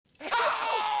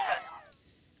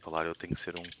falar, eu tenho que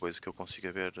ser uma coisa que eu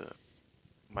consiga ver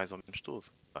mais ou menos tudo.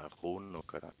 A rune, o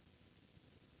caralho.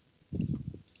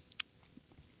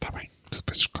 Tá bem,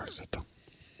 depois escolhes então.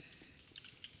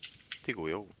 Digo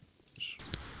eu.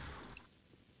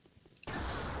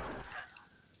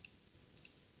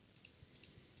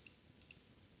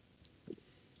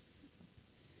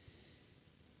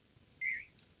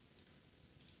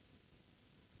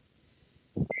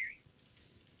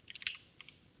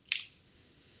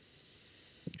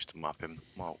 Este mapa é muito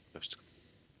mau. Este...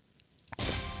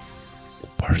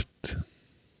 Part.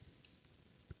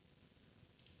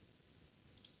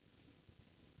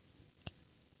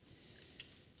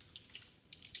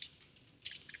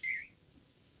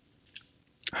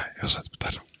 Ah, eles já te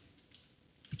botaram.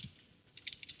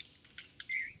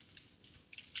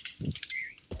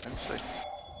 Eu não sei.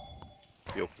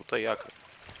 Eu botei a cara.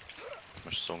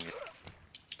 Mas são eu.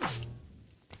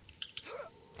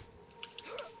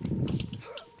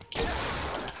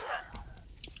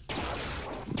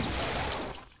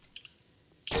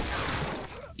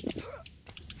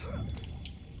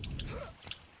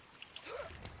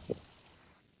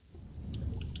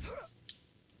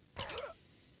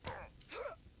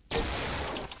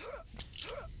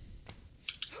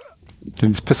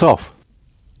 Did this piss off?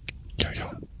 Yo.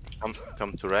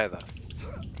 Come to red.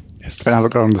 Yes. Can I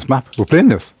look around this map? We're playing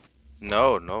this?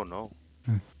 No.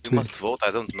 You must vote. I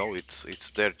don't know.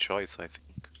 It's their choice, I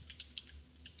think.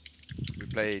 We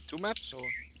play 2 maps or?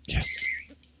 Yes.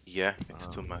 Yeah, it's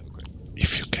too much. Okay.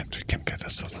 If you can't, we can get a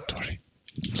salatory.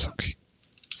 It's okay.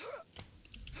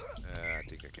 I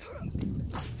think I can.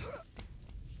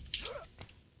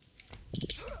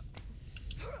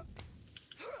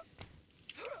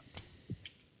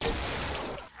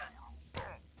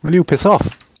 Will you piss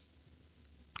off?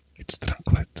 It's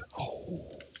Drunklet.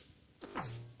 Oh.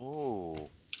 Oh.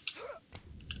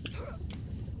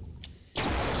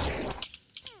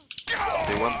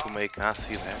 They want to make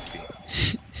acid happy.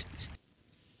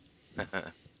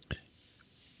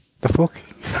 The fuck?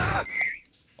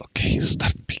 Okay,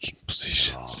 start picking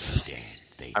positions.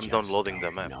 I'm downloading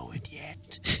the map. Know it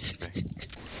yet.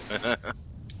 Okay.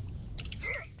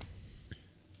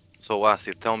 So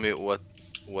Acid, tell me what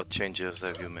changes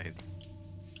have you made?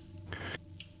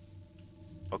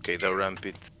 Okay, the ramp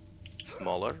is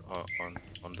smaller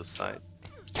on the side.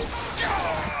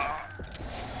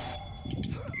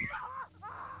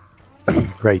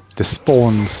 Right, the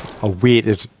spawns are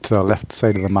weighted to the left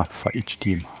side of the map for each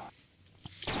team.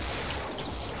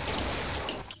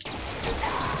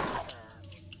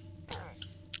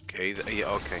 Okay, yeah,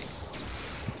 okay.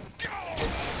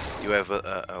 You have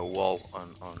a wall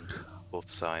on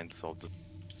both sides of the...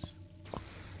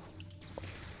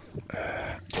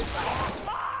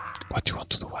 What do you want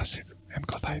to do, Acid? And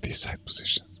God, I decide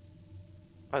positions.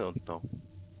 I don't know.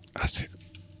 Acid,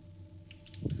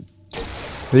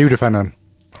 Are you defending?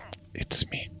 it's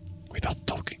me, without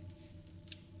talking.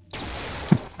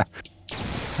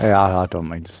 Yeah, I don't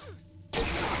mind. Just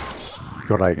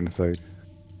go right in the side.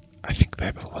 I think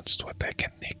Devil wants to attack,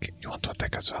 and Nick, you want to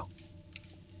attack as well?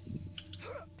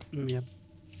 Yeah.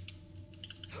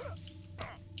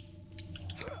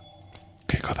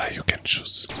 Okay, God, you can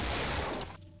choose.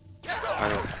 I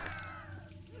don't...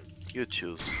 You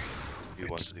choose. You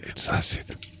want to do. It's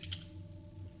Acid.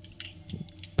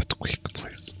 But quick,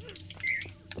 please.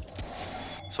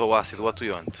 So Acid, what do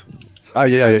you want? Oh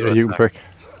yeah, You you can attack. pick.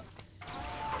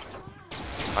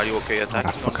 Are you okay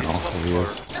attacking? Ah, fucking on this asshole one, he or-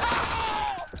 is.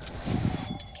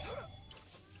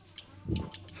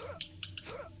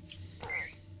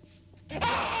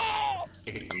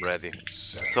 I'm ready.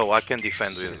 So I can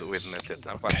defend with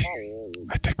MaDTeTa. Okay,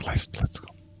 I take left, let's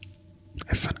go.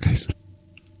 Have fun, guys.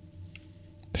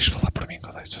 Deixa falar para mim,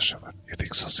 God, se faz favor. Eu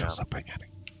digo só se eles apanharem.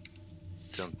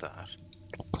 Tentar.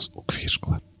 O que fiz,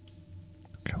 claro.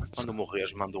 Okay, let's Quando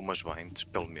morreres, manda umas binds,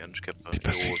 pelo menos, que é para Tipo que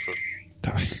assim. eu ouça.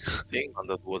 Tá bem. Sim,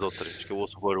 manda 2 ou 3, que eu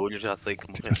ouço o barulho e já sei que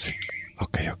Tipo morreste. assim.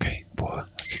 Ok. Boa.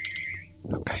 Assim.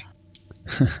 Ok.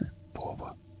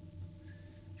 boa.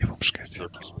 Eu vou me esquecer. Eu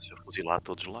preciso ser fuzilado a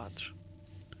todos os lados.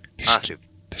 Deixa Ácido.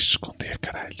 esconder,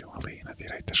 caralho. Ali na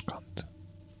direita esconde.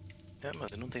 É,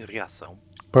 mas eu não tenho reação.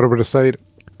 Put over the side.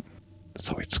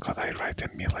 So it's got I right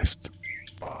and me left.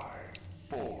 5,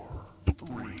 4,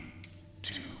 3,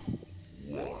 2,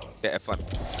 1. Yeah, have fun.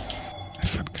 Have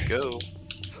fun, guys. Go.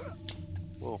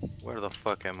 Whoa, where the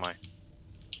fuck am I?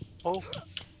 Oh,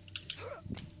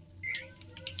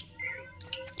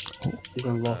 I'm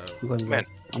going low. I'm going low. man.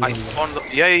 I'm I going low. spawned.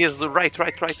 Yeah, yes, the right.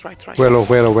 Way low.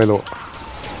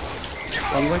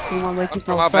 One waiting from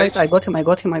from our outside. base. I got him.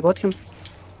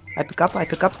 I pick up.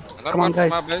 Another Come on, one from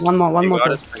guys. our base. One more. I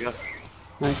got Kill. it.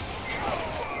 Nice.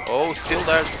 Oh, still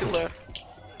there, still there.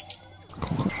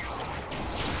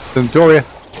 To the doorway.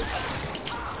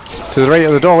 To the right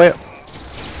of the doorway.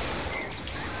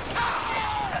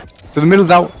 To the middle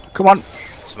now. Come on.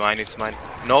 It's mine, it's mine.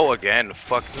 No, again,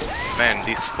 fuck. Man,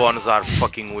 these spawns are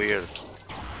fucking weird.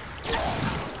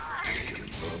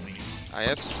 I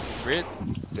have Spirit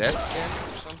dead again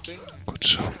or something. Good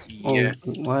job. Yeah,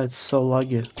 Oh, why it's so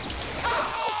laggy?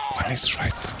 One is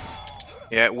right.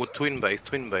 yeah, with twin base,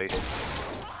 twin base.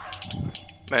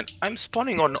 Man, I'm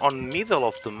spawning on middle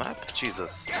of the map,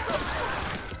 Jesus.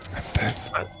 I'm dead.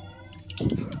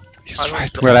 He's I don't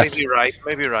right. know, Where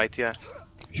maybe right, yeah.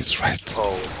 He's right.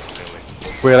 Oh, really?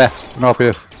 We're left. North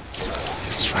base.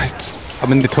 He's right.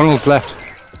 I'm in the tunnels left.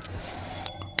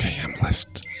 Okay, I'm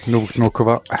left. No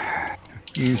cover.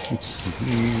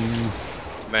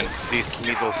 Man, these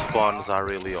middle spawns are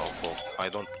really awful. I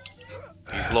don't...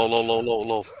 He's low.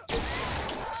 No,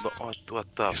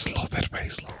 what the... He's low there, but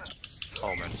he's low.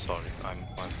 Oh man, sorry. I'm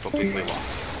completely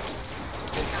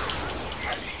lost.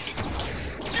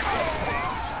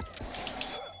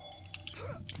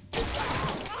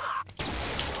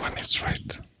 One is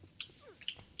right.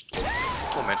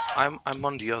 Oh man, I'm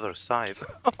on the other side.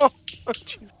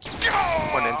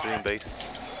 Jeez. One entering base.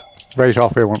 Right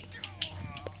off here one.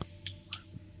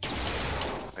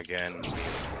 Again.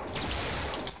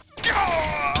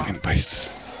 Twin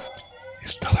base.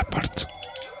 He's teleport.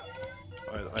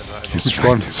 I He's Which one?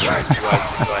 right, he's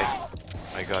right. right.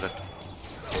 I got it.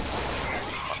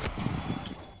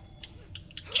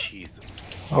 Jesus.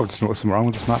 Oh, just noticed something wrong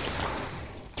with this map.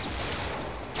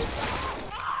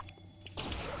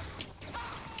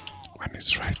 One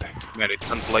is right, I think. Man, it's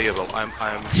unplayable. I'm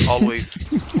always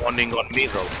spawning on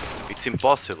middle. It's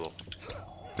impossible.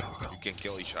 You can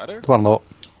kill each other? One low.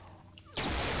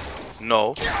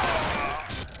 No.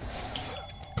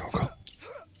 Go.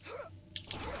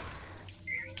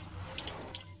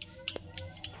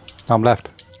 I'm left.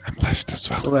 I'm left as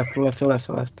well. To left, to left, to left,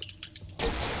 to left.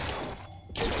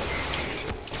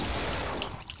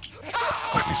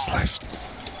 One is left.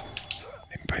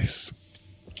 In base.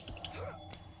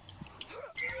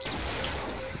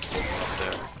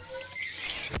 There.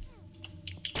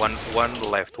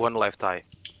 One left eye.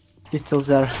 He's still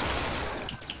there.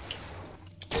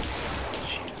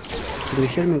 Do you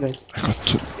hear me, guys? I got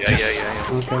two. Yeah, Yes. yeah.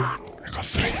 Okay. I got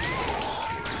three.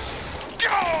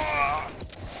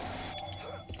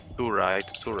 Two right.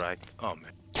 Oh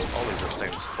man. Always the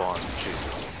same spawn.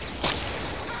 Jesus.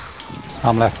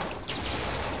 I'm left.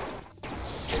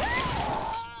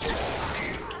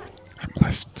 I'm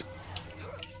left.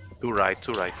 Two right.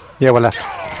 Yeah, we're left.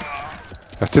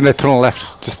 It's in the tunnel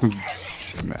left. Just.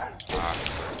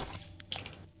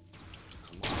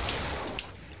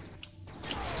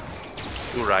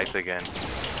 Two right again.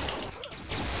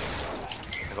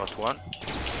 I got one.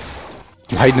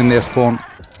 I'm hiding in their spawn.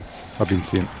 I've been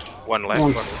seeing. One left.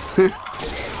 One. One left.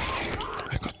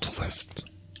 I got two left.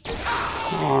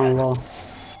 Oh, wow.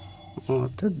 Oh,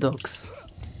 the dogs.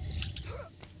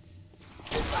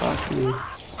 Fuck me.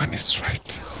 One is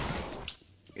right.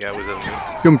 Yeah, with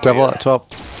a Jump devil at the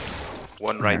top.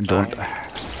 one right. And don't. eye.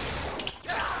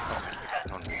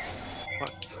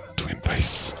 Twin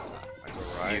base. I go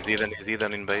right. He's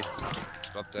Eden in base.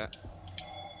 Stop that.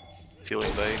 Still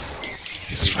in base.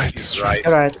 He's right, He's he's right.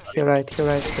 right. You're right.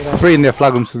 Three in there,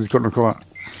 flag him so he's got no cover.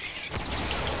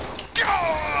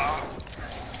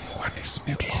 One is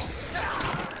mid low.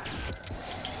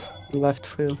 Left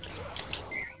field.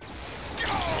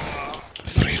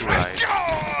 Three right.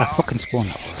 Right. I fucking spawn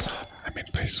that was. I'm in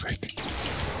base waiting.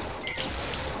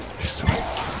 He's still in.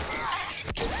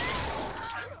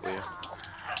 Clear.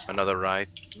 Another right.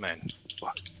 Man.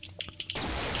 Fuck.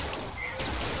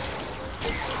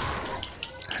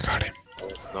 I got him.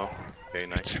 No. Okay,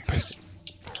 nice. It's in base.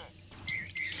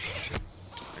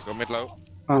 I go mid low.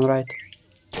 One right.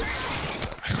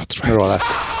 I got We're all right.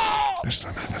 left. There's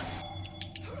another.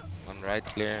 One right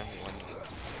clear. One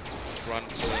front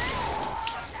clear.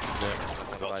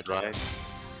 One Got right. right.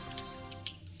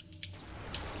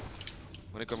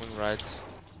 One coming right.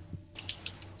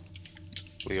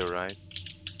 Clear right.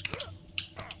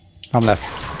 I'm left.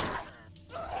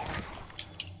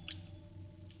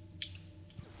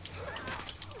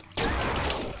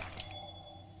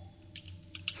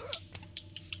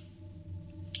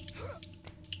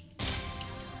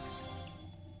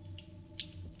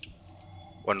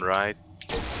 One right.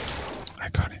 I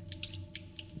got him.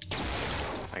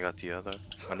 I got the other.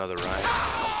 Another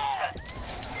right.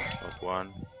 Got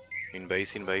one. In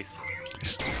base.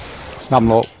 He's I'm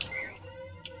low.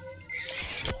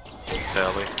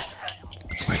 Tally.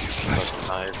 flag is Left left.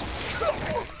 side.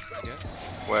 Yes.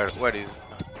 Where is?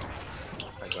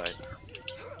 I Right.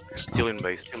 He's Still not. in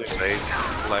base,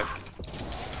 left.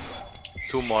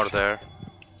 2 more there.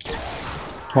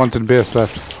 One's in base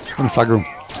left. In the flag room.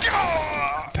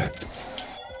 Dead.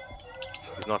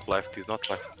 He's not left.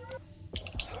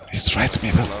 He's right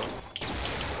middle. Hello.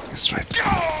 He's right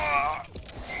middle.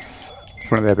 In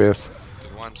front of their base.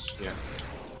 Good ones. Yeah.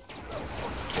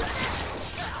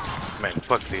 Man,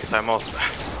 fuck this. I'm out.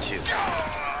 Jesus.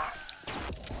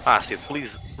 Acid,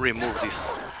 please remove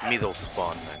this middle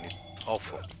spawn, man. It's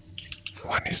awful.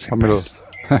 One is in One middle. base.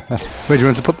 Where do you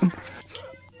want to put them?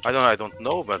 I don't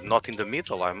know, but not in the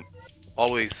middle. I'm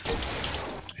always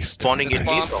He's still spawning in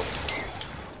base. middle.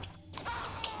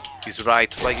 He's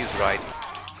right, flag is right.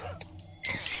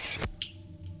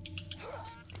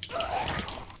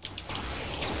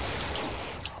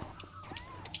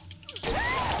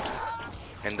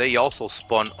 And they also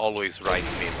spawn always right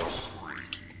middle.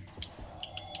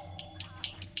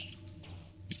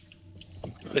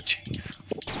 Jeez.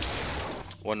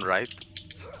 One right.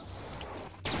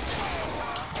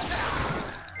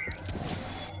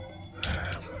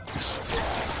 He's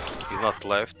He's not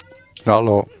left. Not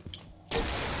low.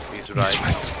 He's he's right.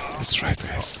 right. He's right,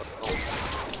 guys.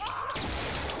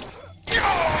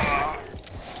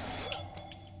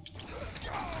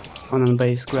 One on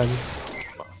base, grab it.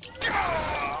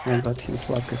 I got him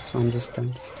focus on the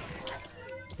stand.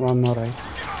 One more right.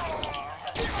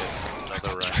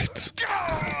 Another right.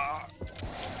 Right.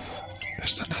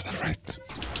 There's another right.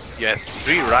 Yeah,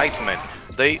 3 right, man.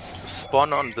 They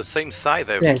spawn on the same side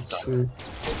every Yeah, time.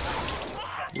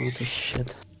 it's... what a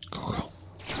shit. Go, go.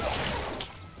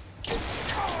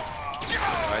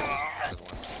 Right. Good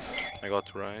one. I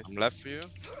got right. I'm left for you.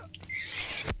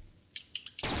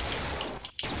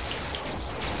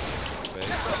 Base.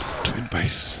 Two in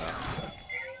base.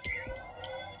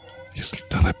 He's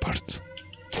teleport.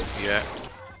 Yeah.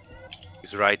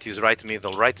 He's right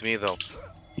middle,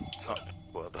 Oh,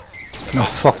 well, that's... No,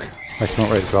 fuck. I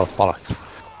cannot right as well. Bollocks.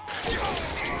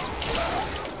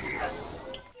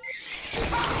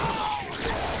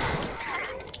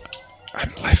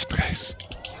 I'm left, guys.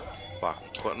 Fuck.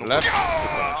 What, no, Left.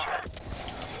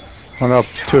 One up.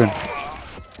 2 in.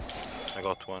 I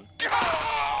got one.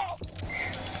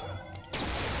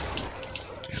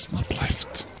 He's not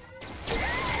left.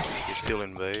 He's still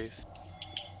in base.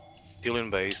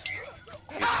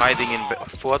 He's hiding in base.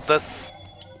 Foda-se.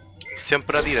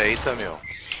 Sempre à direita, meu.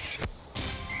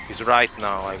 He's right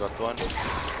now. I got one.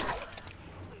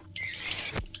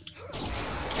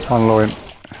 One low in. I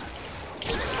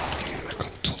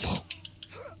got too low.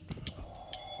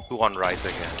 2 on right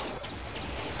again.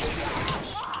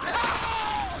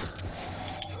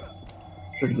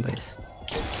 Good in base.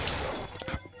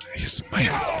 He's mine.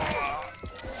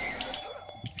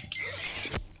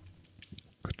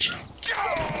 Good job.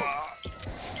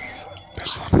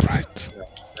 There's one right.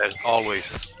 There's always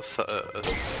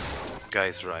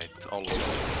guys right. Always.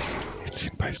 It's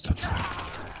in base of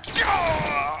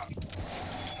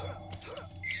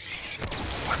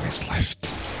one is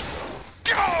left.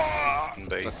 In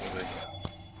base.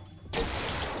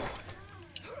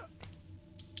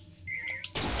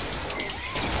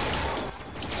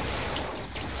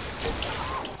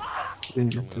 Yeah,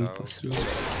 Coming out. impossible.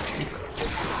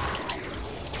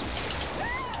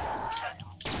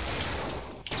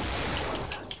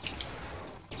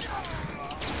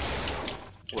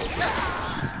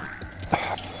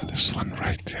 There's one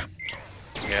right, yeah.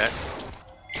 Yeah.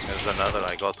 There's another.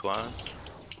 I got one.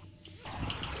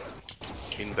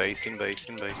 In base.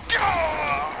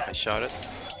 I shot it.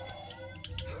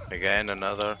 Again,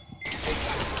 another.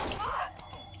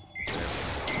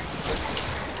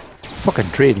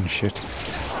 Fucking trading shit.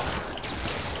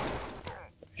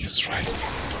 He's right.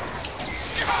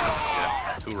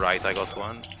 Yeah. 2 right. I got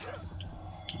one.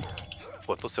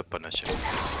 Foto se panache.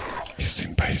 He's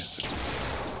in base.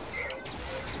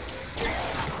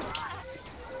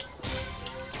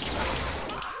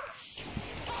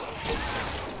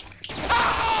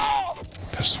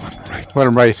 There's one right.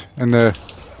 One right in the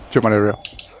jump on area.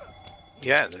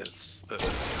 Yeah, there's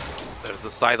the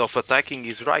side of attacking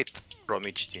is right from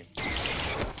each team.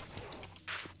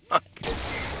 Fuck.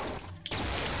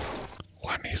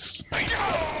 One is mine.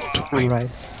 Two I'm mine. right.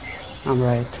 I'm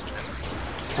right.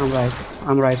 I'm right.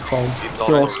 I'm right home. It's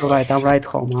You're all also right. I'm right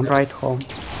home. I'm right home.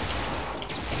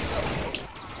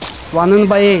 One in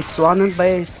base. One in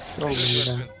base. Oh my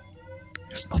god.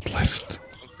 He's not left.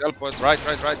 Teleport. Right.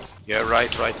 Yeah,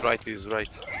 right is right.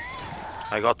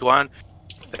 I got one.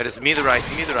 There is mid right,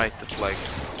 the flag.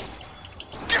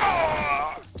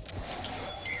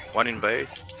 One in base.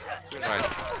 2 right.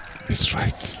 He's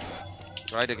right.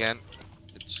 Right again.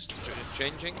 It's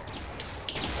changing.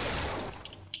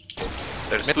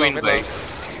 There's Mid twin low, mid low. base.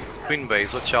 Twin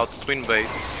base, watch out, twin base.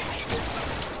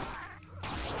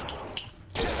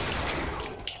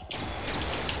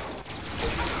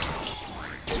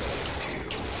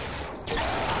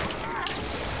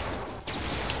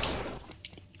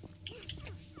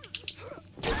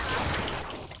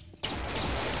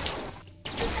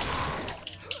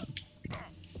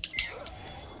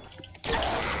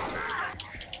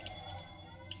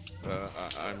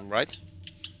 I'm right.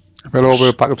 We're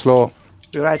over, back up slow.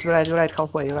 You're right,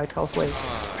 halfway, halfway.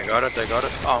 I got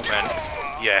it. Oh man.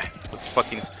 Yeah, but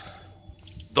fucking...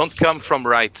 Don't come from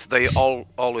right, they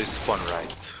always spawn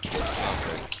right.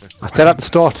 Okay. I said at the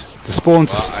start, the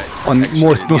spawns Well, I on actually-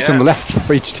 mostly on the left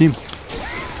for each team.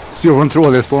 So you run through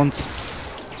all their spawns.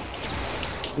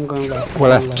 I'm going left.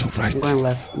 Well, I'm left, going right. I'm going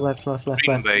left, left.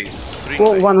 Twin base. Twin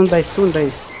Oh, base. one on base, two on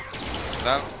base.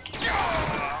 Now.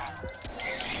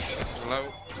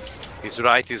 Hello. He's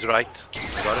right. I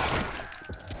got it.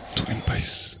 Twin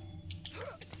base.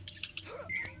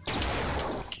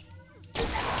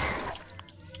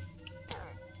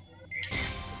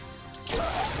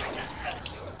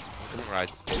 Coming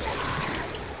right.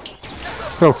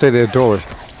 Still outside their door.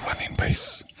 One in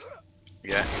base.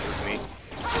 Yeah, he's with me.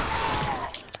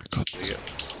 Got Yeah.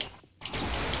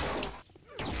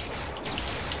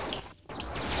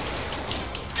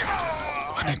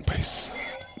 one in base.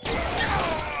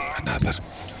 Another.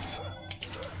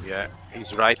 Yeah,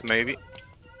 he's right maybe.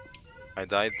 I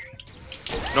died.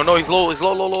 No, he's low.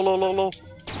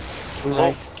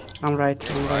 Low. I'm right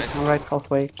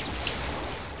halfway.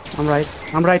 I'm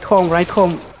right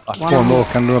home. One more,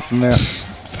 can run from there.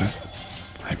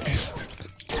 I missed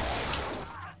it.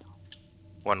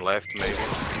 One left maybe.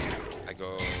 I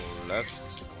go left.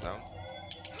 Down.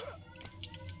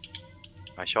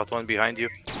 I shot one behind you.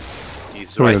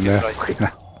 He's Throw right, it in he's there.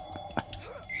 right.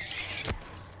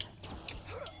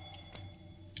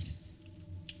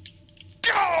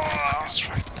 That's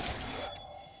right.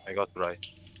 I got right.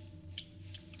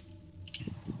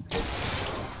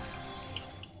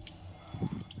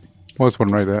 Was one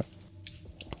right there.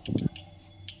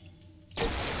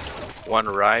 One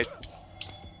right.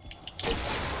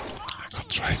 I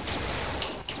got right.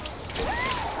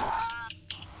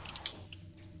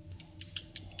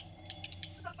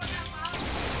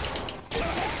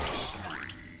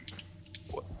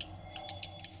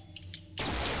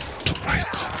 To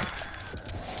right.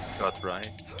 Got right.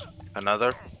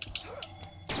 Another.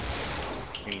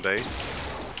 In base.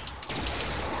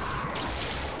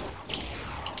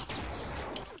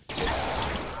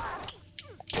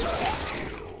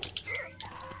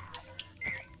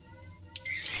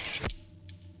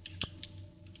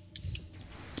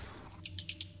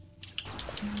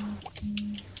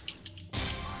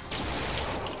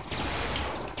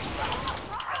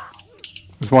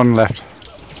 There's one left.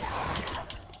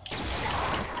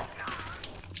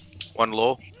 One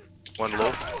low. One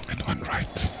low. And one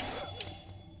right.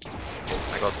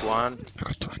 I got one. I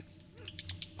got one.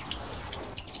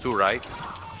 Two right.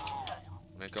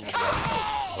 May coming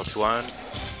right. Got one.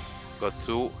 Got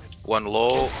two. One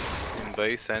low. In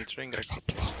base entering. I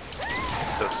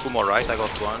got low. Two more right. I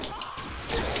got one.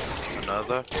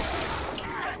 Another.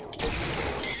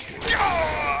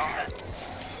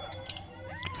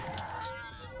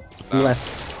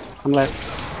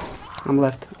 I'm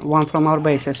left. One from our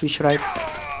base. I switch right.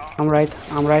 I'm right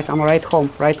home.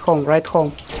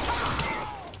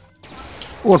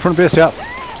 One front base, yeah.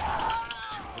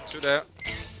 Two there.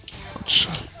 Good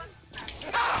shot.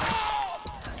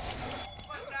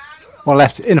 One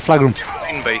left, in the flag room.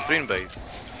 In base.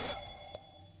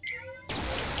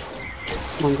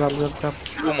 Come on, grab.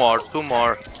 Two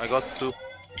more. I got two.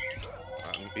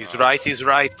 He's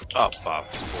right. Up.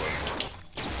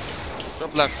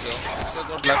 Drop left still. Still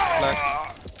drop left flag.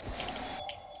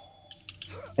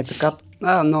 I pick up.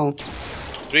 Oh no.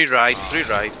 Three right.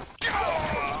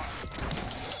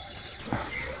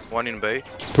 One in base.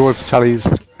 Towards Charlie's.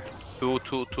 Two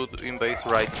in base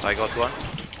right. I got one.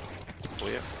 Oh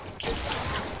yeah.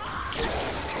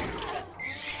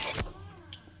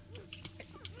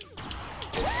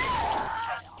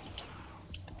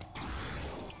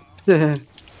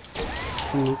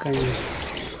 Nunca niż.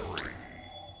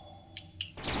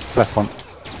 Left one.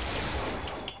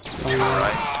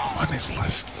 Right. One is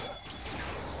left.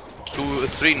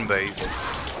 Three in base.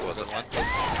 Was that one?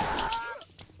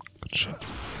 Good shot.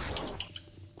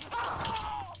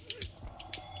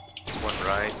 One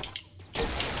right.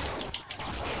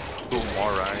 Two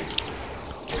more right.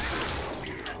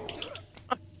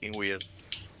 Fucking weird.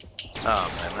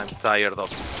 Ah man, I'm tired of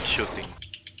shooting.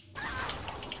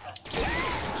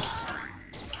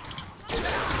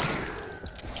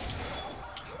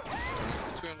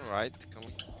 right, come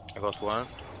on. I got 1,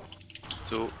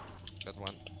 2. Got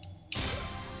one.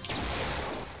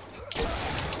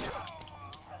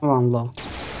 One low.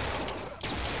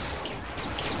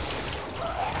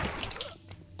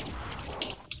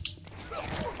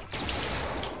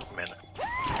 Man,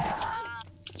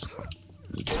 Let's go.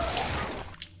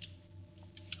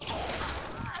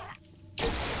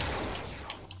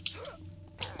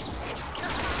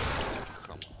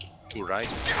 Come on. 2 right.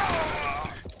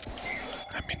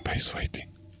 I'm in base waiting.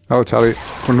 I'll tell you.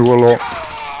 Gonna go low.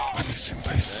 One is in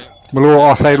base. Below,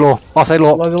 our side low. Our side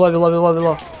low. Below.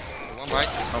 One right.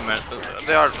 Oh man,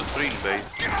 they are the green base.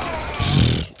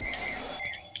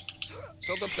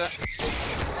 Stop up there.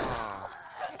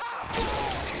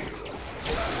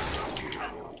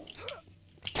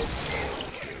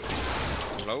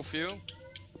 Low for you.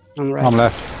 I'm right. I'm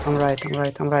left.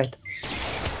 I'm right.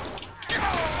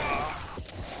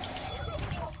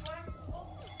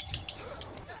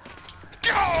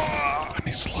 One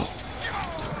is low.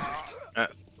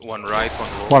 1 right,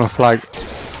 1 low. One flag.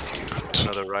 Got 2.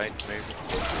 Another right, maybe.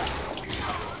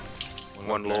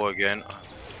 1 low again.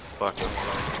 Fuck, no,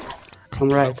 I'm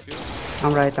Low right. for you.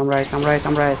 I'm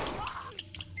right.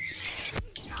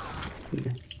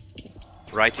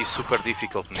 Right is super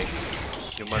difficult, Nick.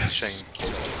 You must Yes.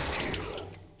 change.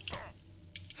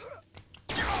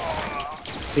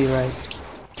 Be right.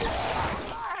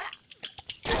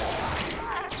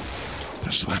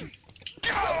 There's one.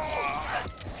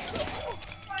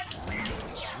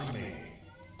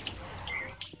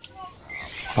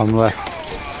 I'm left.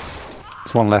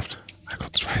 There's one left. I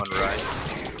got right. 1 right.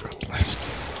 Got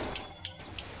left.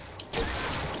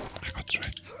 I got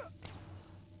right.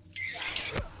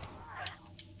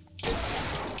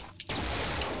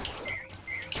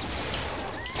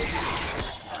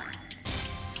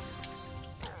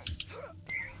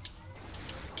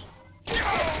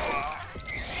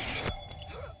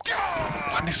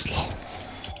 One is low.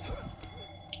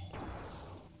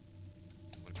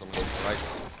 One coming right.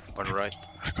 1 right.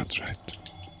 I got right.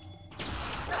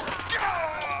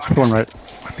 One right.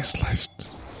 One is left.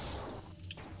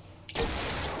 In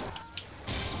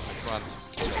front.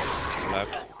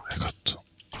 Left. I got 2.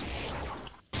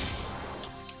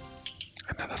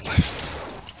 Another left.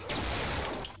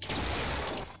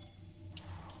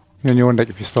 You're on your own deck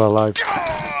if you're still alive.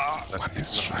 One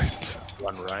is right.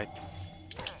 1 right.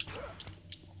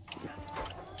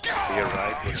 Clear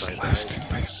right. He's beside left right. in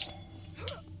base.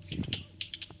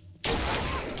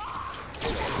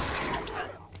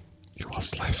 He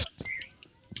was left.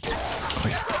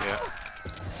 Clear. Yeah.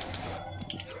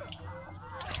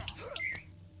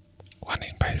 One in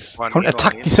base. 1 Don't in, 1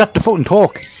 attack in. yourself to fucking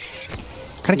talk.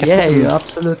 Can I get Yeah, fucking... you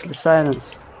absolutely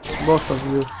silence. Both of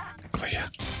you. Clear.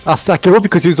 I'll stack you up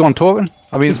because he's the one talking.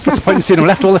 I mean, what's the point in seeing him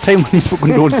left all the time when he's fucking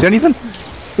don't say anything?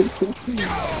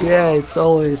 Yeah, it's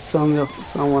always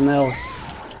someone else,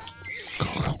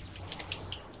 Go.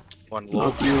 1 low.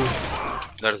 not you.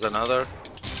 There's another.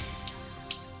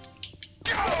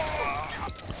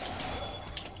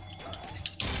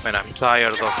 Man, I'm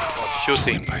tired of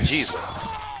shooting. Nice. Jesus.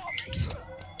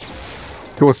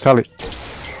 Towards Tally.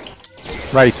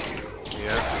 Right.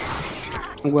 Yeah.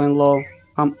 I'm going low.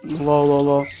 I'm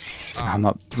low. I'm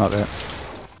not there.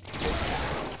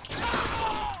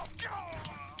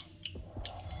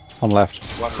 On left.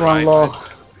 1 One right. low.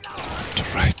 To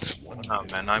right. Oh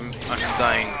man, I'm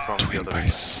dying from the Two in other side.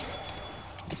 base.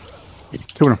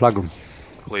 2 in a flag room.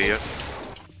 Clear.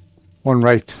 1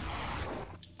 right.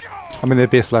 I'm in their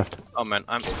base left. Oh man,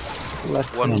 I'm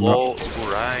Left. 1 I'm low, 2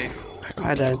 right.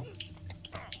 I died.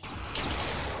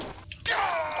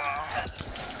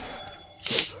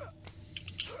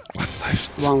 One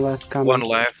left. One left coming. 1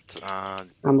 left.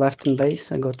 I'm left in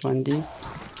base. I got 1D.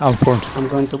 I'm front. I'm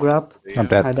going to grab. I'm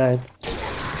dead. I died.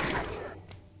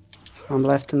 I'm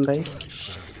left in base.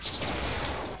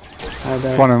 I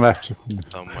There's died. 1 on left.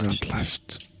 So I much. got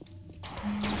left.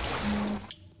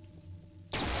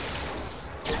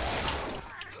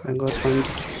 I got 1.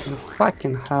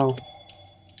 Fucking hell.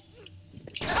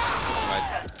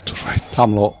 Right. To right.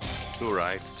 I'm low. 2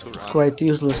 right, 2 It's right. quite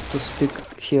useless to speak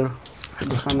here, to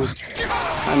be honest.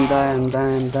 I'm dying.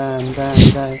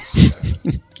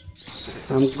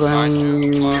 I'm going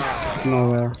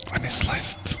nowhere. One is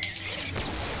left.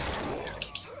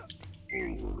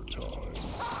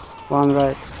 1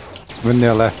 right. I'm in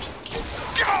their left.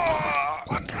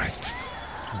 One right.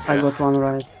 I got 1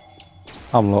 right.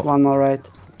 I'm low. 1 more right.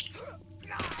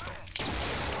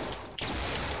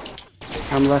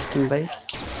 I'm left in base.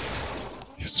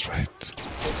 He's right.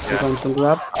 I'm going to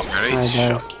grab. Very I died.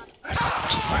 shot. I got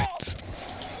to right.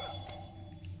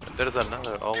 There's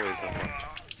another, always a one.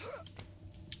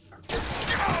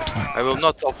 I will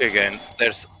not talk again.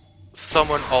 There's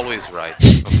someone always right,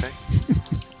 okay?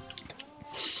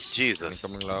 Jesus.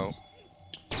 Coming low.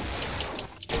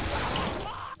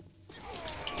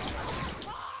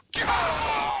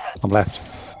 I'm left.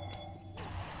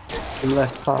 I'm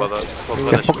left far.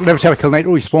 Yeah, fuck, never tell a kill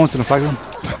Nitro, he spawns in a flag room.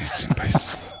 It's in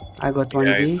base. I got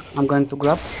 1D. I'm going to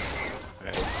grab.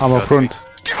 I'm up front.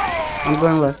 I'm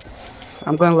going left.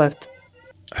 I'm going left.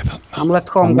 I don't know. I'm left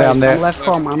home, I'm there, guys. I'm there. I'm left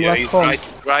home. I'm Yeah, left he's home.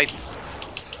 right.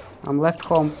 I'm left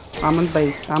home. I'm on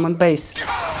base. I'm on base.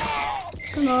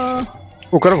 No.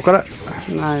 Oh, got it.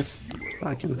 Nice.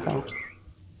 Fucking hell.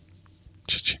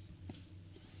 GG.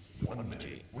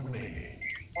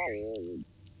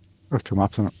 There's 2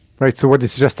 maps in it. Right, so what do you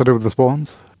suggest to do with the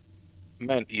spawns?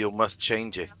 Man, you must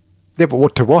change it. Yeah, but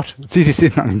what to what? It's easy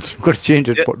saying you've got to change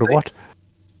it, Yeah, but to what?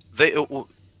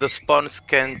 The spawns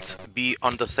can't be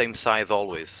on the same side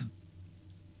always.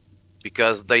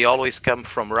 Because they always come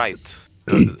from right.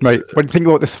 Right, what do you think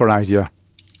about this for an idea?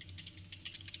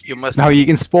 You must... Now you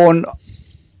can spawn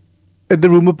in the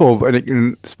room above and it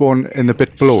can spawn in the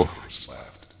bit below.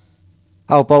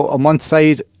 How about on one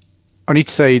side, on each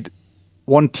side,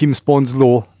 one team spawns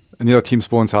low and the other team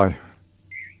spawns high?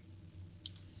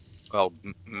 Well,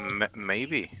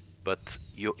 maybe, but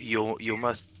you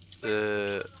must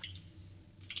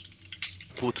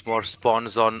put more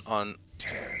spawns on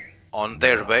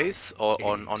their base or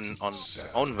on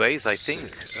own base, I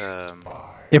think. Yeah,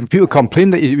 but people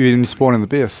complain that you only spawn in the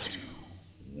base.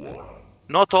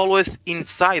 Not always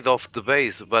inside of the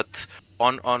base, but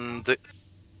on the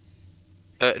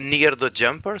near the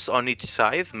jumpers on each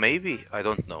side, maybe. I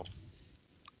don't know.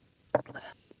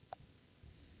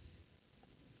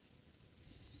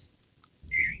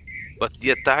 But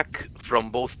the attack from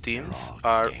both teams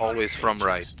are always from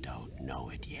right.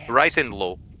 Right and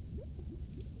low.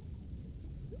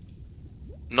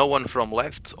 No one from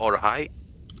left or high.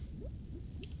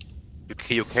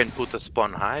 You can put a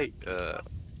spawn high,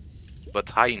 but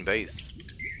high in base.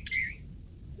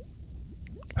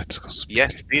 Let's go Spirit. Yeah,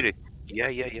 Spirit.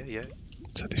 Yeah.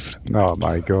 It's a different. Oh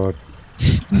my god.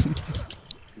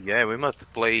 Yeah, we must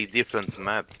play different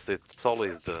maps. It's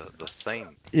always the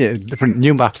same. Yeah, different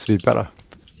new maps would be better.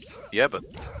 Yeah, but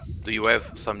do you have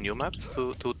some new maps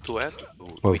to add?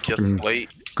 Well, We just fucking play.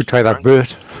 could try that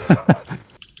Bert.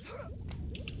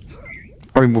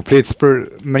 I mean, we played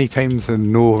Spirit many times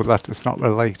and know that it's not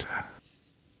well liked.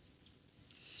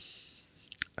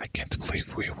 I can't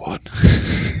believe we won.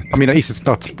 I mean, at least it's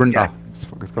not Sprinter. Yeah.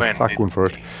 It's Man, got going for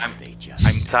it. I'm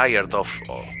tired of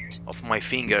my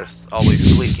fingers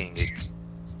always clicking. It's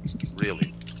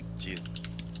really, jeez.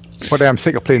 But I'm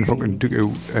sick of playing fucking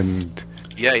Dooku and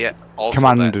Yeah. Also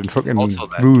Command that. and fucking Also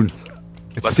that. Rune. It's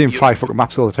But the same you- 5 fucking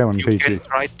maps all the time on You PG. can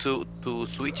try to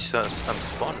switch some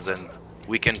spawns and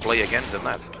we can play again the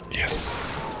map. Yes.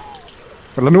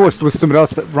 Well, I noticed there was something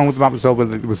else wrong with the map as well, but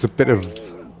there was a bit of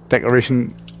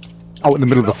decoration out in the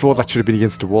middle of the floor that should have been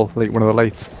against the wall, like one of the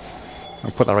lights. I'll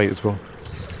put that right as well.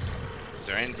 Is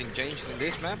there anything changed in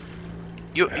this map?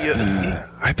 You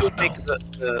I don't know. make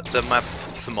the map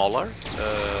smaller.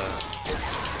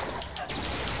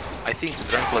 I think the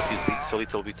Drunklet is a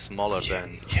little bit smaller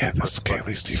than. Yeah, the scale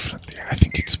is different. Yeah, I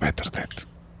think it's better that.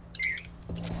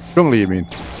 Strongly, you mean?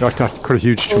 You have to cut a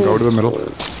huge chunk out of the middle.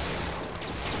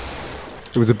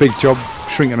 It was a big job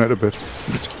shrinking it a bit.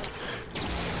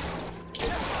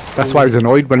 That's why I was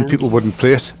annoyed when people wouldn't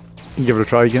play it and give it a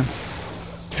try again.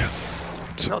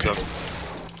 It's No, okay.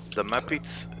 the map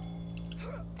it's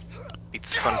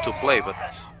fun to play,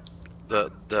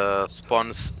 but the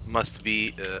spawns must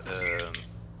be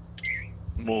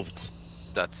moved.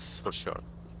 That's for sure.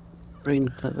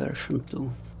 Printer version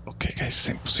 2. Okay, guys,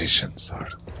 same positions or.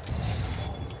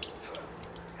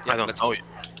 I don't let's know.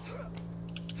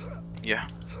 Yeah,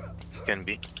 can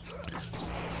be.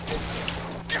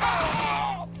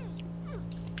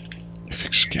 Eu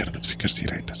fico esquerda, tu ficas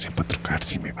direita, sempre a trocar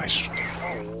cima e baixo.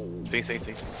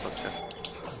 Sim, pode ser.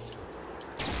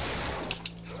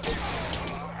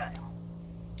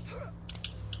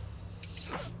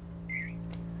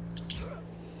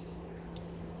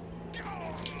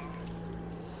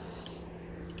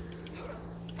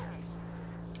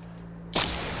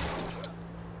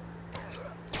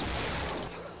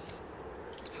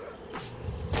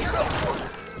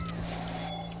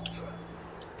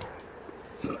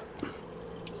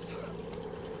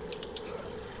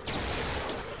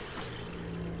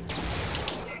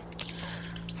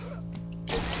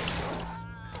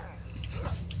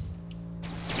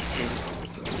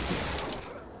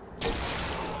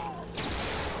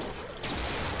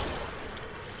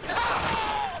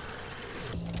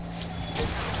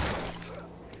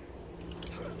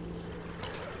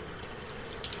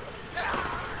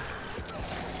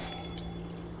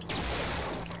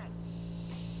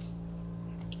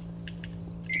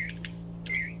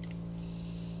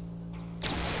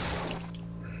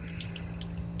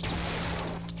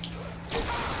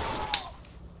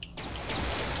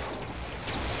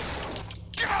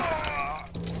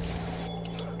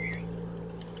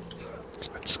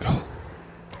 Let's go.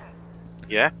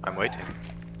 Yeah, I'm waiting.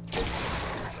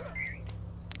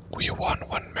 We won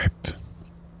one map.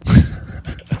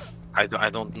 I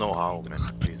don't know how, man.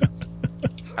 Jesus.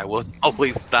 I was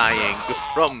always dying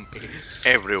from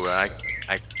everywhere.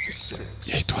 I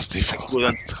Yeah, it was difficult.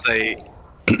 couldn't But stay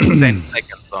 10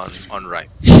 seconds on right.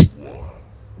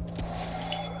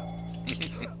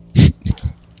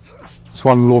 There's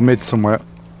one low mid somewhere.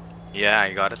 Yeah,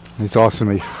 I got it. He's asking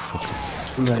me.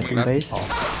 I'm right in base.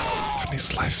 one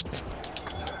is left.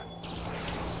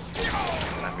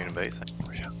 I'm in base.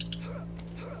 Oh, yeah.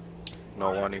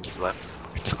 No one is left.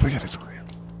 It's clear, it's clear.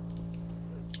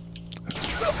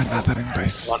 Another in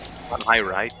base. One high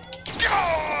right.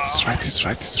 It's right, it's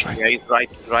right, it's right. Yeah, he's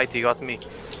right, he got me.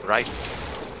 Right.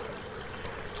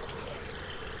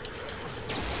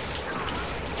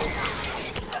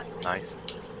 Nice.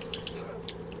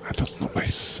 I don't know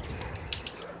base.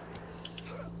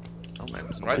 Oh man.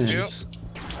 Right view. Yes.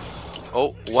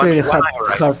 Oh, It's one really high hard,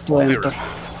 right. hard to High enter.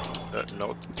 right.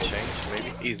 No change,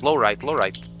 maybe. He's low right, low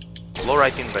right. Low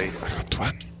right in base. I got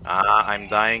one. Ah, I'm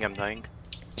dying.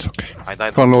 It's okay. I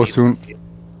died. Gone on low mid. soon.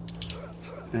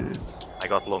 Yes. I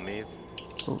got low mid.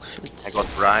 Oh shit. I got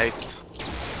right.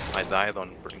 I died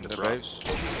on in the The brace.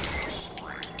 base.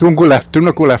 Don't go left. Do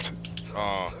not go left.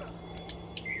 Oh,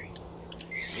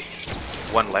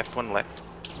 One left, one left.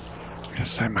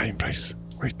 Yes, I'm in base.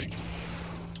 Waiting.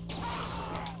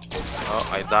 Oh,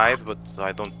 I died, but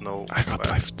I don't know. I got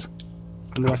where. left.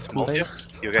 I'm left in Pneumonia? base.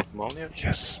 You get pneumonia?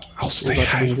 Yes, I'll I stay got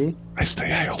high. MD. I stay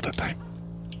high all the time.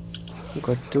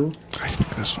 Got 2. I think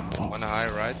there's one low. one high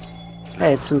right.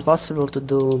 Hey, it's impossible to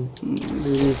do. We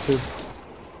need to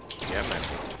Yeah,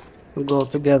 man. go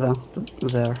together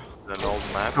there. An old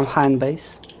map. I'm high in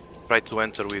base. Try to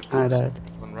enter with I boost. died.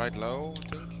 One right low, I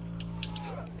think.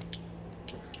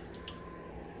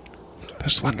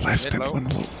 There's one left Mid and low. one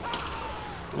low.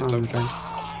 I'm right.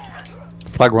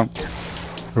 Flag one.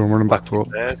 I'm running back to roll.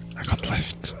 There, I got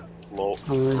left. low.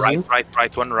 I'm with Right, you.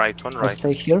 right, one right, one I right.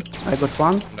 stay here. I got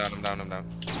 1. I'm down, I'm down, I'm down.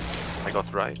 I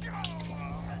got right.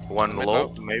 One Mid low,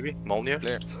 low. maybe. Molnir.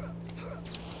 Clear.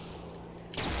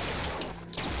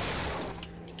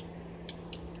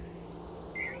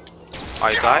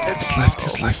 I died. He's left,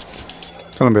 he's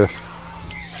left. Still in base.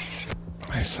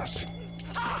 Nice, ass.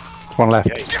 One left.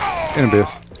 Yeah, In base.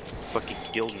 he fucking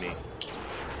killed me.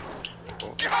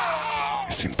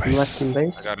 He's in I'm left base. in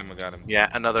base. I got him, I got him. Yeah,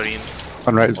 another in.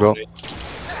 One right as well.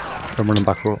 I'm running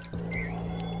back roll.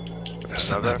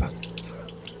 There's Another. another.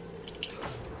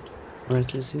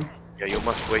 Right with you. Yeah, you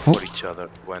must wait Oh. for each other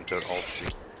to enter all three.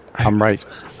 I'm right.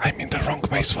 I'm in the wrong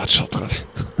base, watch out. God.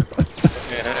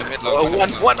 Mid low,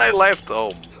 mid low. One I left.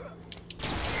 Oh.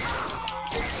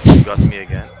 He got me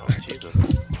again. Oh,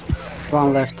 Jesus.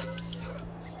 1 left.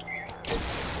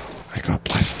 I got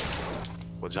left.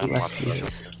 Well, I'm John left in Martin.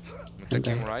 base. I'm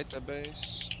taking right a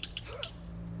base.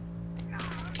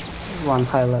 1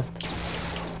 high left.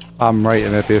 I'm right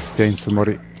in a base behind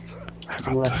somebody. I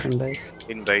I'm got left in base.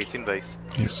 In base, in base.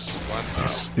 He's, One.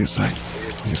 he's high.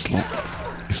 He's low.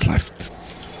 He's left.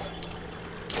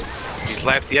 He's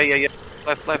left. Yeah.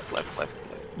 Left.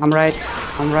 I'm right.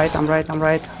 I'm right. I'm right. I'm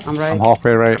right. I'm right. I'm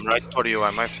halfway right. I'm right for you.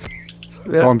 I'm right.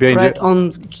 We're on behind right you.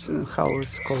 on. How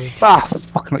is it called? Ah,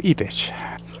 fucking eat bitch.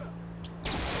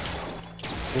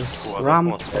 This Oh, I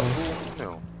ramp. don't Or want that.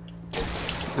 No.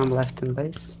 I'm left in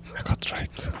base. I got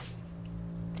right.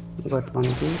 Got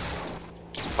 1D.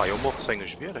 Pá, eu morro sem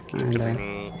os ver aqui. And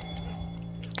I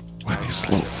One is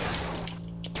low.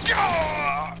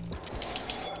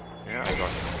 Yeah, I got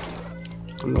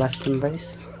I'm left in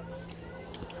base.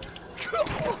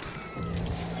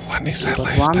 One is I got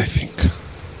left, one. I think.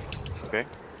 Okay.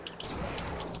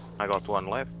 I got one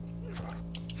left.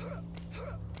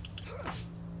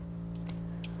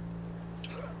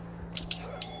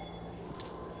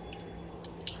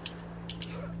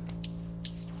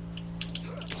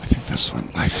 I think there's one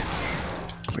left.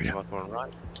 I Clear. got one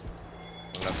right.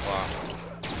 One left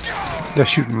far. They're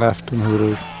shooting left. Don't know who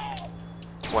it is.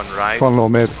 One right. It's one low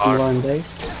mid. Far. Low in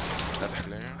base. Left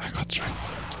clear. I got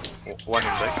right. One in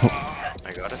back.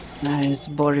 I got it. Nice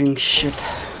boring shit.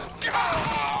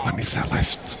 One is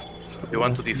left. You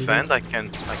want to Left in defend? base. I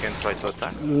can try to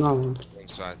attack. No. Wrong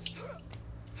side.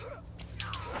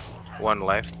 One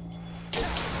left.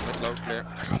 Mid low clear.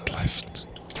 I got left.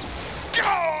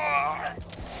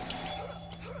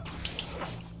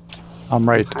 I'm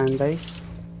right. High in base.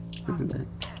 And,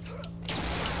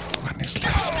 One is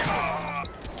left.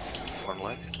 One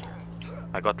left.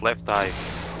 I got left eye.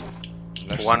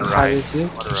 There's One another. high right. with you.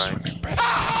 One There's right. one in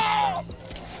base.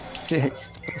 Yeah, it's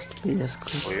supposed to be as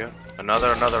clear. Clear. Another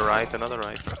right. Another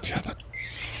right. Got the other.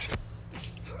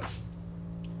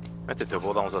 MaDTeTa, eu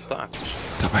vou dar uns ataques.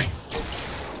 Tá bem.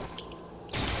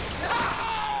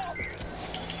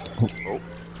 Oh.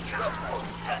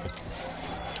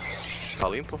 Tá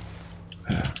limpo?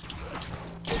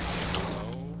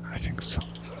 I think so.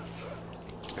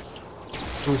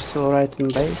 I'm still right in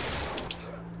base.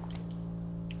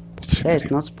 Yeah,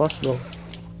 it's not possible.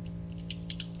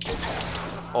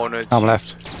 On a I'm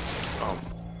left. Oh.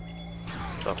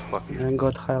 The fuck? I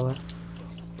got high left.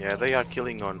 Yeah, they are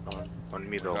killing on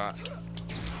middle. Got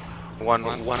One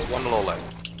One. low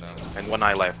left. no. And one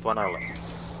eye left. One eye left.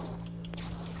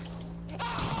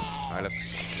 I left.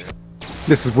 Clear.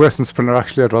 This is worse than Sprinter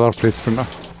actually. I'd rather have played Sprinter.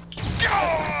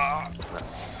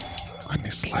 One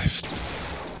is left.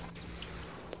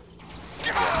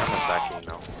 Yeah, I'm attacking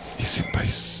now. He's in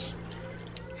base.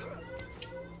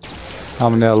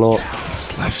 I'm near low.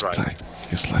 He's left Right. eye.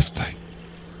 He's left eye.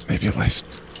 Maybe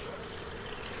left.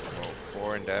 Oh,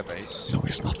 4 in their base. No,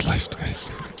 he's not left,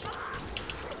 guys.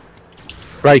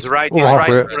 Right. He's right, Over right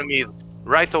halfway. over mid.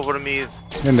 Right over mid.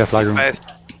 In their flag room. Best.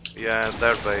 Yeah,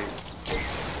 their base.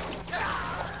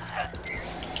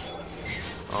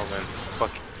 Oh man,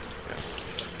 fuck. Yeah.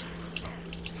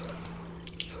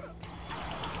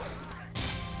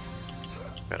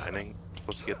 Espera, nem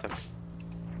consegui atacar.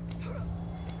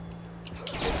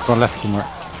 Gone left somewhere.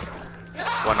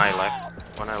 One eye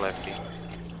left. One eye left. Here.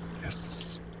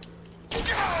 Yes.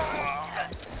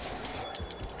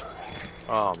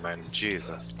 Oh man,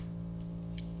 Jesus.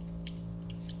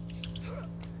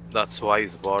 That's why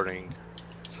it's boring.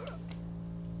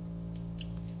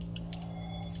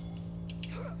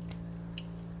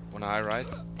 One eye right.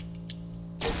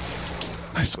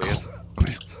 Nice Clear. call.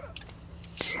 Clear.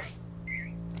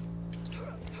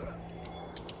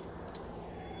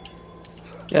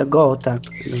 Yeah, go attack.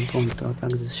 I don't want to attack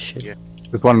this shit. Yeah.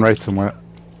 There's one right somewhere.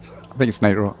 I think it's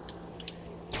Nitro.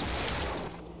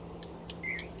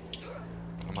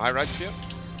 I'm high right for you.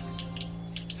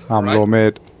 I'm Right. low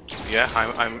mid. Yeah,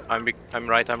 I'm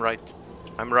right.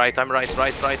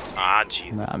 Right. Ah,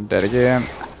 jeez. Nah, I'm dead again.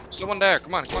 Someone there.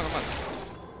 Come on.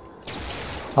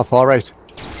 How far right?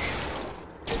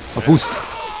 A boost.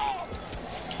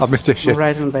 I've missed it. I'm Shit.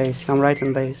 right in base. I'm right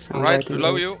in base. I'm Right in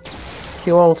below base. you.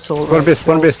 He also. One base,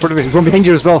 one base, front of me. There's one behind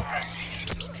you as well.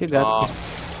 He got. Oh.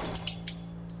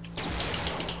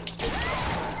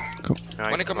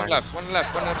 One coming left. One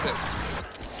left. There. Okay.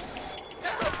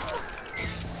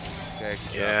 Good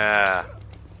job. Yeah.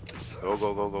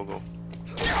 Go.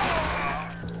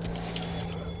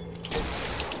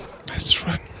 Nice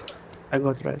run. I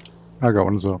got right. I got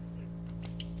one as well.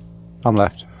 I'm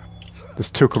left. There's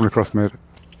two coming across mid.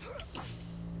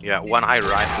 Yeah, one eye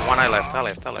right, one eye left. I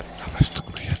left clear.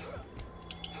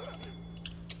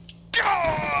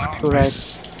 One in Two right.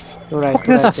 base. You're right. What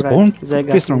is that spawn? They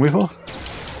got Facing on me. me for?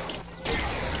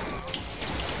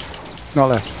 Not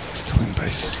left. Still in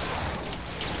base.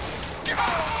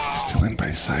 Still in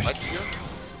base eye. Right for you.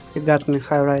 He got me.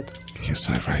 High right. He's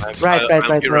eye right. Right. I'll be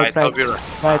I'll be right.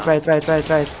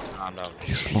 Right. I'm down.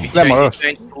 He's low. Them or us.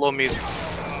 Change below mid.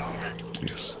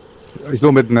 Yes. He's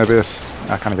low mid in their base.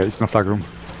 I can't get. He's in the flag room.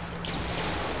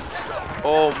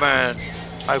 Oh man,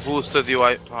 I boosted you.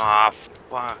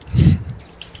 Fuck.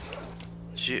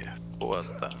 Gee, what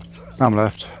the? I'm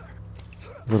left.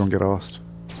 We don't get lost.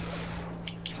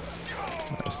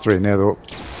 There's three near though.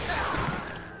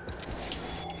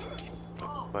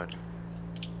 But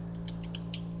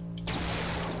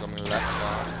Coming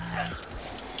left.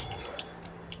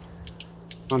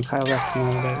 On high left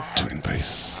nowadays. Two in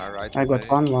base. High right. I got base.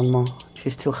 one more.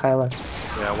 He's still high left.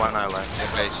 yeah, one eye left.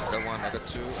 Yeah, base. I got one. I got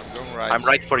two. I'm going right. I'm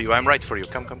right for you.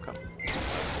 Come.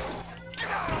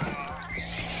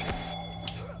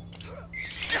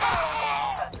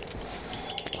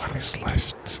 One is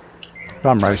left.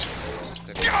 I'm right.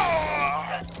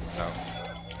 No.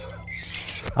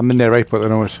 I'm in there right, but I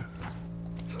know it.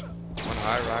 One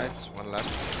high right. One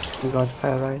left. He got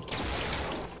high right.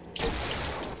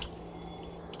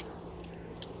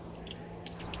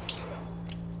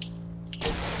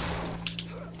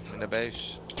 In the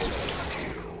base.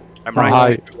 I'm I'm right.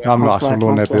 high. I'm On not. flag, I'm low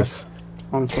in on their flag. base.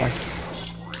 On flag.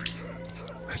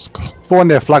 Let's go. Four in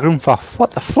their flag room for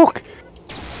what the fuck?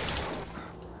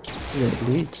 The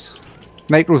leads.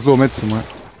 Nitro's low mid somewhere.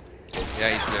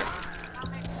 Yeah, he's clear.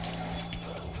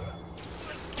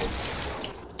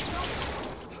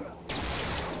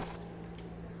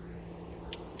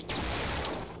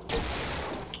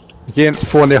 Again,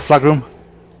 four in their flag room.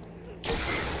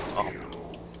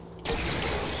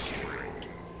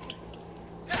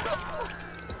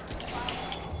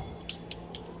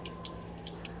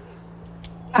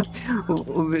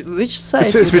 Which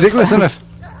side? It's ridiculous, isn't it?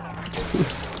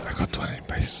 I got one in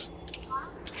base.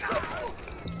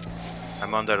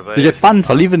 on their base. You get banned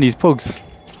for leaving these pugs.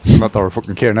 Not that we're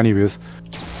fucking caring anyways.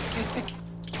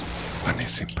 One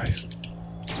is in base.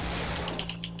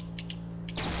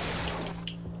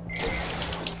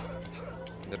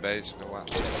 The base, no one.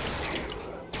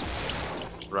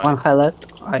 Right. One high left.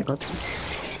 I got him.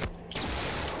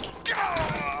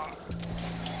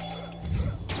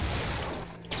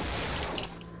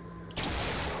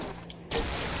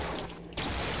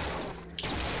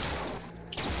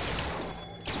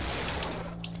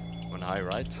 One high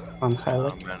right. One high Oh,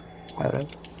 left. man. High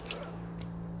right.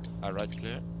 High right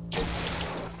clear.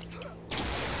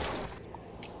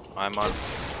 I'm on.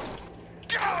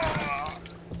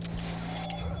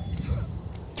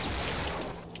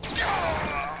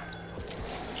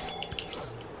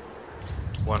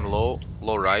 One low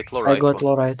right, low right. I got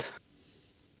low right.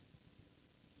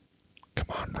 Come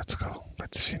on, let's go.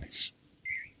 Let's finish.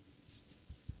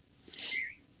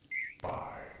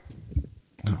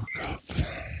 Oh god.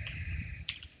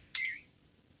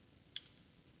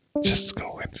 Just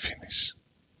go and finish.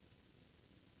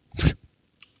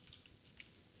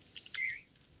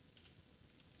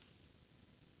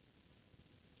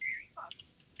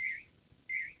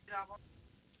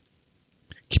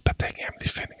 Keep attacking, I'm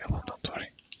defending alone, don't worry.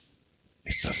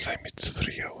 It's the same, it's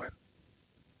 3-0.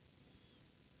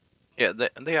 Yeah,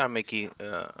 they are making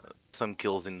some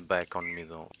kills in back on me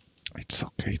though. It's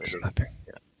okay, it's nothing.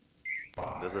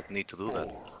 Doesn't need to do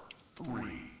that.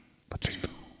 But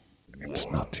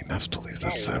it's not enough to leave the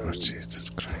server, Jesus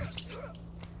Christ.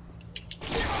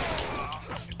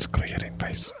 It's clear in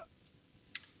base.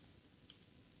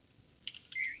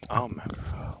 Oh man.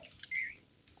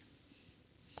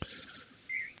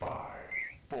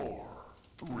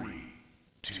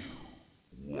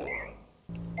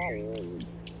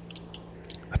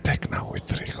 Attack now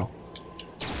with Rico.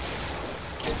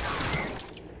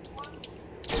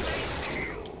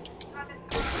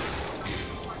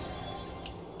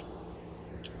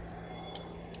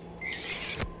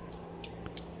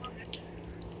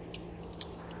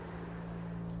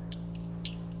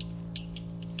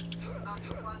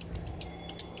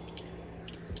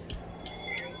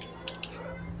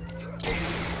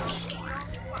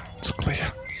 It's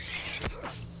clear.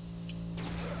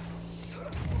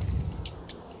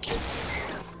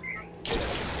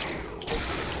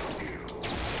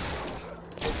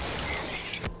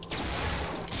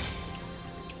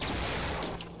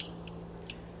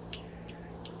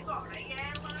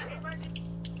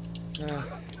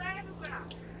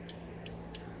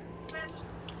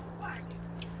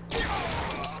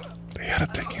 They are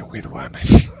attacking with one, I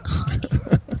think.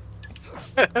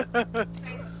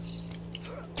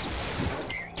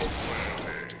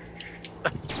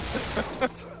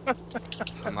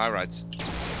 I'm high right.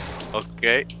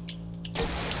 Okay,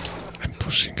 I'm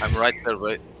pushing. I'm guys. right there,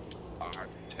 but Ah,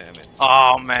 damn it.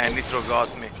 oh man, Nitro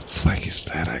got me. Flag is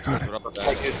there, I got it. Drop that.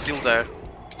 Like it's still there.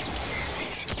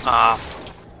 Ah,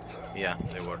 yeah,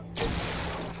 they were.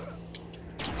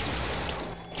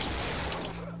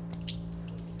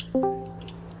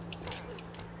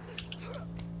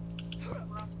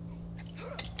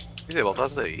 Dice,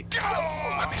 voltaste ahí.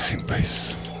 One is in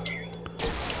base.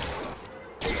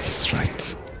 He's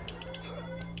right.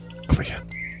 Clear.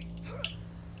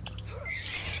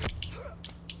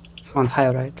 One high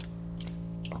right.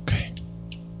 Okay.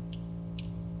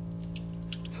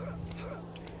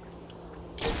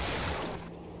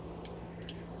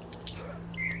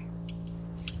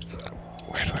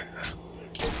 Where do I...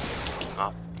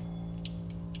 Ah,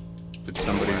 Did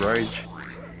somebody rage?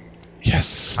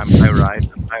 Yes! I'm high right.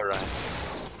 I'm high right.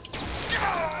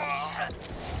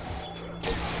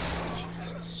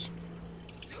 Jesus.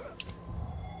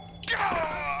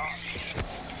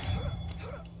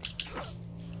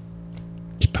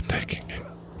 Keep attacking him.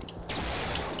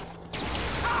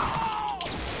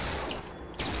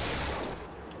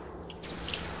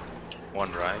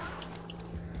 One right.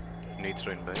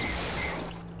 Nitro in base.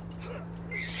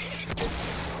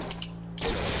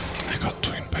 I got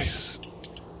two in base.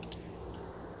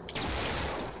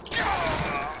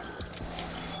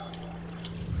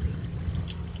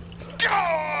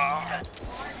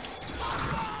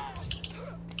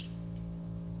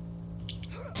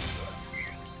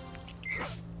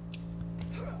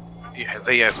 Yeah,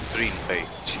 they have three in base.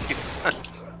 Jeez.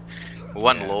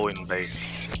 One Yeah. low in base.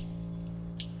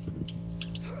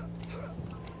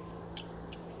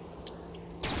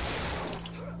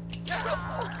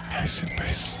 He's in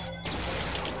base.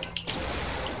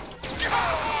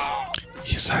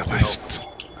 Yes, I left.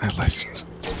 I left.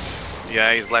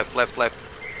 Yeah, he's left, left, left.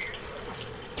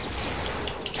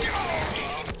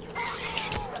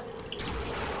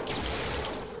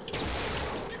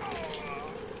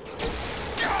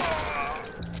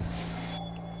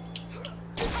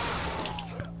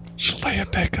 Should I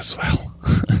attack as well?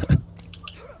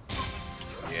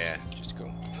 Yeah, just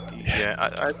go. Yeah,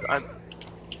 I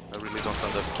really don't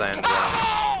understand.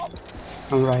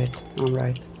 I'm right. I'm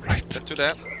right. Right. Get to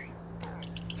that.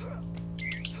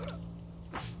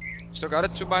 Still got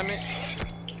it, 2 by me.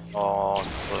 Oh,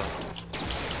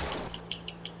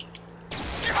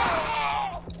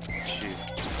 jeez.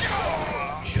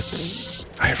 Yes,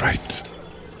 I right.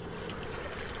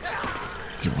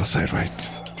 Was I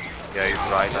right? Yeah, he's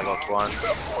right. I got one.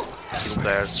 Still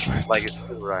there. That's right. Like it's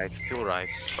still right. Still right.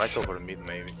 Right over mid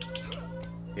maybe.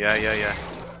 Yeah.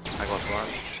 I got one.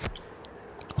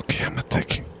 Okay, I'm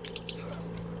attacking.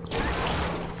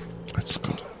 Let's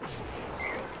go.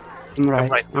 I'm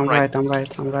right. right, I'm right. right. I'm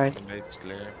right. I'm right. Base is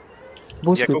clear.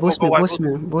 Boost Yeah, me. go, Boost go, me. go, Boost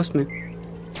me. Boost me.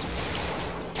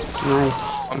 Nice.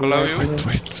 I'm below right you. on this.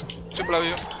 Wait, 2 below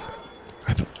you.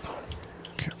 I don't know.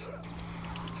 Okay.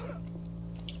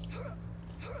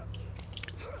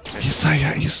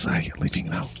 Isaiah, leaving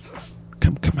now.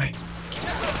 Come, on.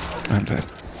 I'm dead.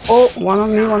 Oh, one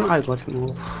on me, one. I got him.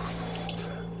 Oh,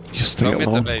 You stay Go mid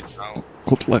the alone. base now.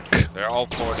 Good luck. They're all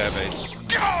 4 their base.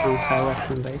 I'm high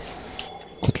left on base.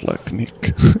 Good luck,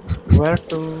 Nick. Where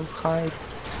to hide?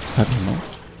 I don't know.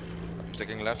 I'm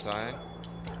taking left eye.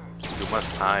 You must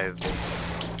hide.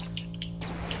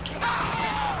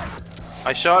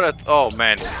 I shot it. Oh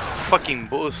man, fucking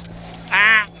boost.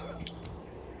 Ah!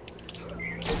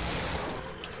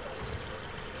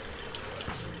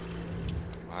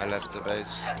 I left the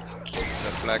base.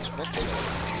 The flag spot.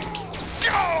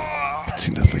 It's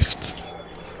in the lift.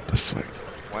 The flag.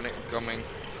 One incoming.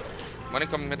 One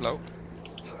incoming mid low.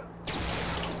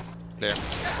 Clear.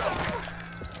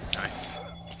 Nice.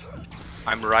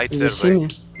 I'm right Did there. you see Ray. me?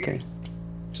 Okay.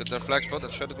 Is it the flag spot? I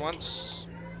shot it once.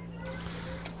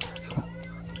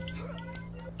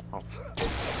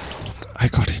 I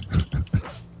got it.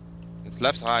 It's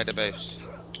left high the base.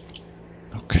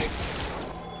 Okay.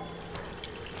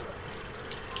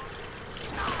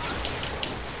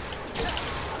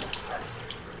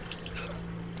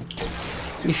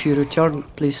 If you return,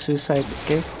 please suicide,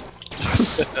 okay?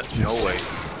 Yes. No Yes. way.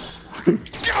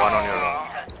 One on your own.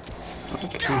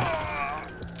 Okay.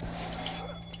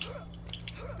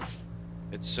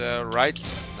 It's right.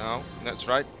 No, that's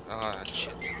right. Ah,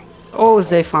 shit. Oh,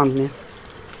 they found me.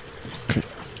 Okay.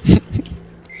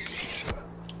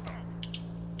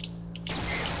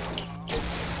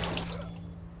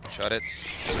 Shot it.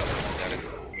 Got it.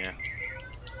 Yeah.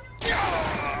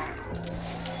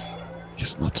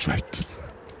 He's not right.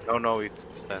 No,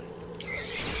 it's dead.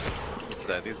 It's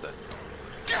dead. It's dead.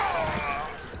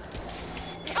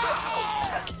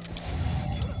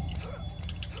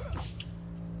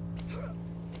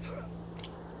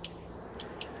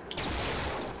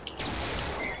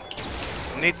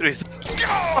 Nitro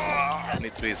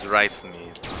is right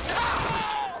mid.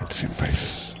 It's in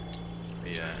base.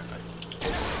 Yeah,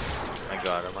 I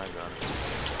got him.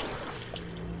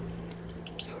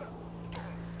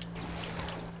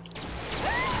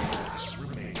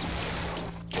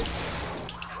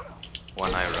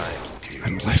 One eye right.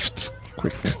 I'm left.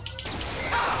 Quick.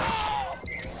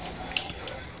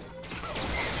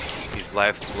 He's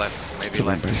left, maybe Still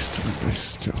in left. base,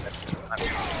 still.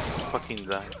 Fucking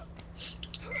die.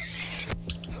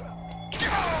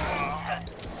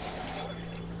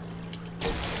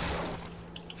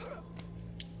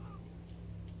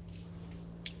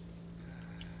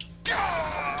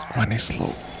 One is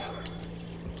low.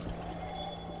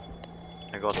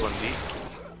 I got one B.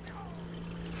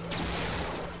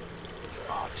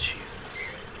 Oh Jesus!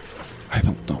 I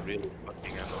don't know. Really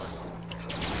fucking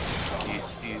annoying.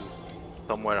 He's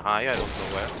somewhere high. I don't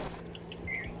know where.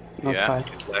 Not yeah, high.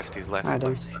 he's left. I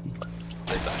don't see.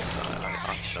 I died.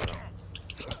 I shut up.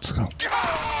 Let's go.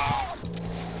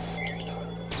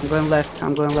 I'm going left.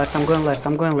 I'm going left.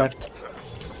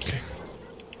 Okay.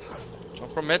 One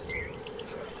from mid.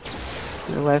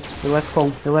 You left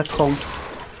home.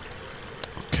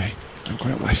 Okay. I'm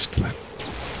going left then.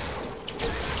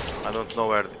 I don't know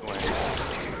where.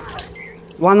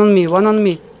 One on me.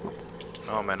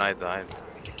 Oh man, I died.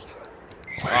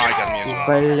 Ah, I got me as well.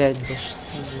 Блять, да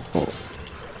что же.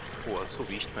 Pô,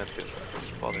 subiste, né?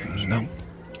 Podem. Não.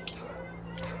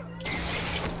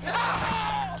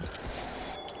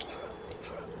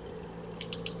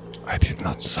 I did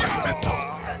not saw him at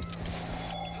all.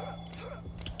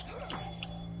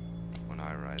 One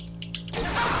eye right.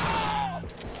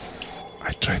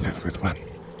 I traded with one.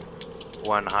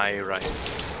 One high right.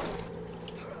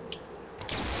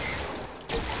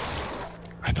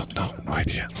 I don't know. No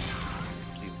idea.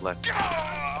 He's left.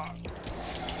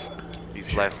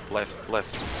 He's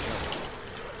left.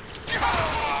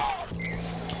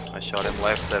 I shot him,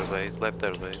 left their base, left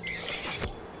their base.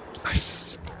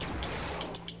 Nice.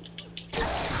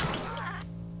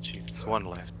 Jesus, one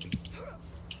left.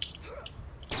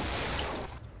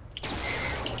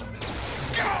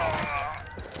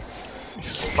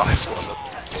 He's left.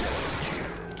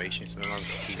 Patience mesmo a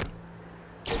cima.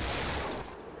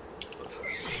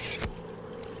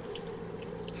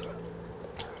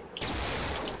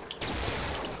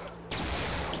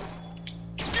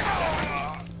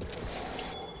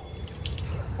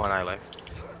 One eye left.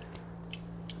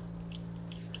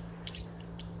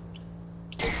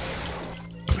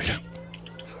 Clear.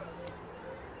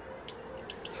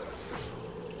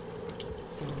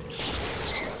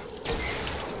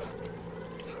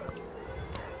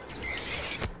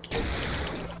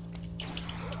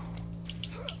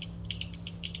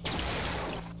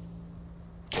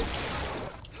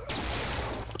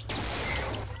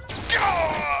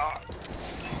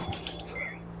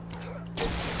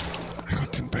 I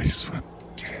got in base one.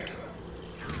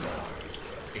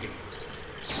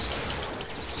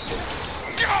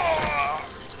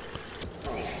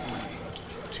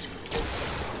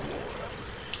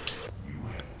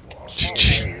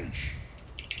 GG.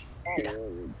 Yeah.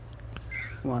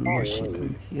 One more shit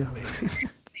in here.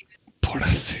 Poor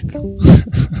acid.